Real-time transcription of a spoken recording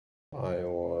I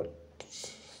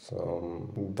watched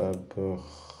some Bebahan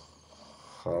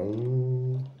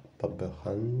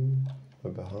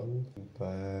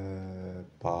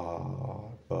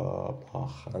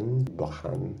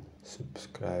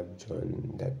Subscribe,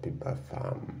 join the Bebahan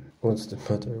fam. What's the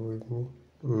matter with me?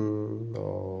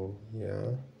 Oh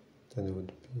yeah, that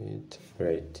would be it.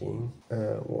 Rating.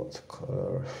 What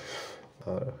color?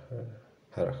 Her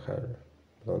hair.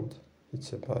 Blonde.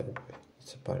 It's a Barbie.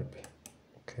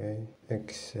 Okay,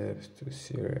 except to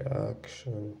see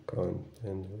reaction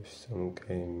content with some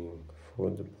gaming,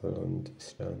 football on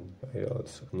this channel. I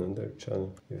also another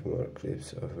channel with more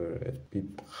clips over at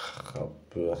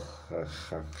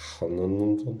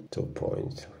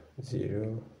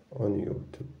 2.0 on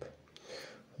YouTube.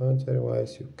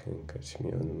 Otherwise, you can catch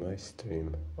me on my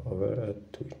stream over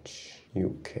at Twitch,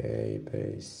 UK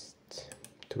based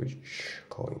Twitch,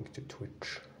 going to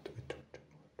Twitch.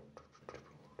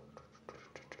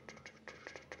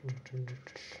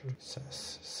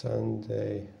 Sus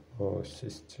Sunday,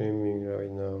 she's streaming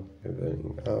right now.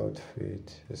 Revealing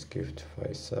outfit, has gift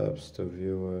 5 subs to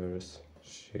viewers.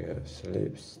 She has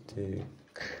lipstick.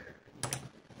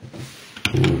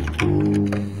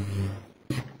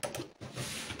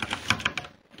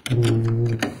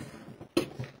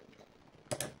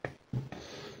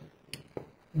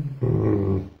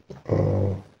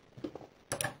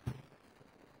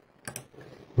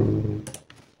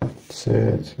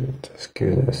 Let's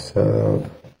give us up.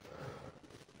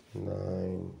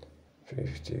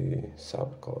 950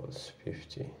 sub calls,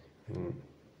 50.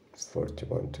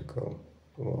 41 to go.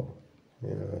 Wow.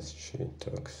 Yes, she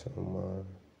talks so much.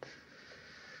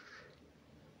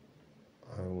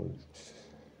 I would.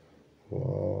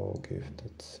 Wow, give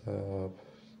that sub.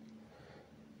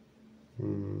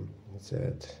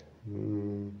 That.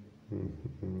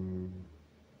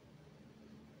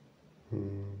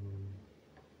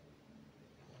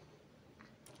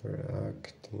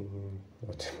 Reacting,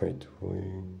 what am I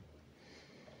doing?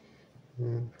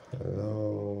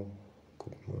 Hello,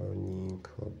 good morning,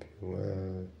 hope you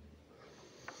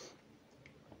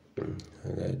well.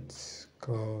 Let's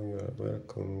go, you are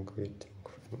welcome, greeting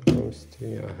from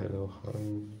Austria. Hello,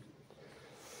 hon.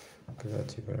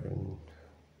 Glad you are in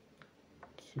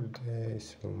today,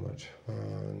 so much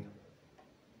fun.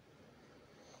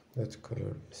 That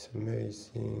color is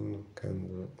amazing.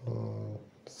 Campbell all.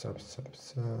 Sub.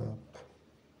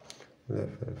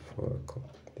 Level 4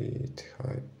 complete.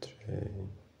 Hype train.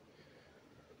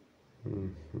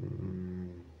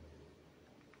 Win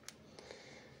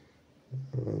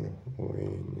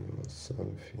or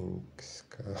something.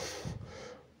 Scam.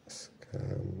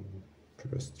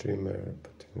 Pro streamer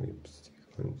putting lipstick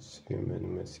on stream and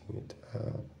messing it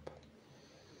up.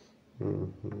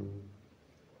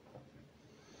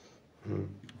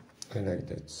 I like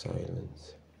that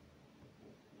silence.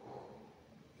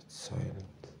 It's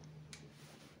silent.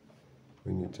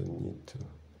 When you don't need to.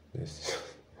 This.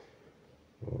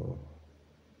 Oh.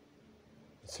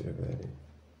 It's rebellion.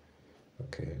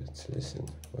 Okay, let's listen.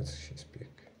 What does she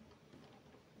speak?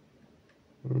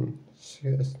 She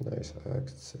has nice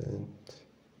accent.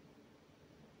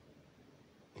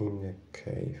 In a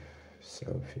cave,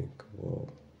 something. Whoa.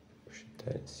 She's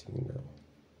dancing now.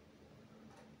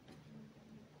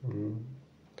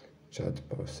 Chat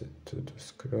paused to do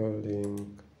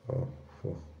scrolling. Oh,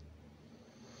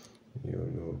 you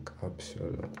look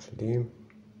absolutely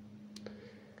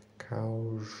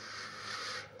couch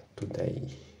today.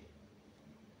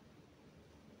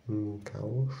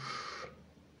 Couch,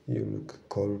 you look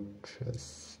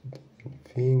gorgeous. Didn't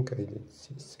think I did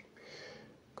see some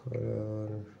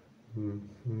color.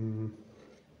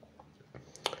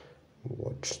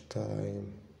 Watch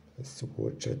time. Let's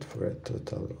watch it for a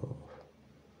total of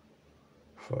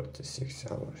 46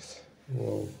 hours.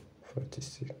 Whoa,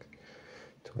 46.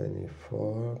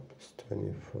 24 plus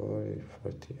 24 is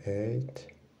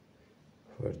 48.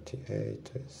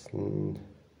 48 is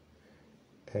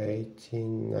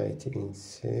 18, 19,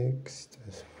 6.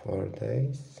 That's 4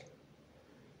 days.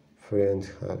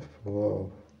 3.5.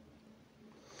 Whoa.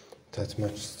 That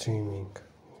much streaming.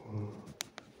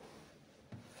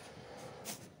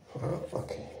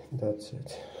 Okay, that's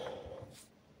it.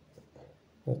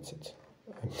 I'm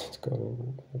not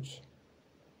going much.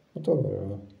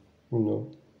 Whatever,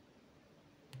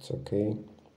 it's okay.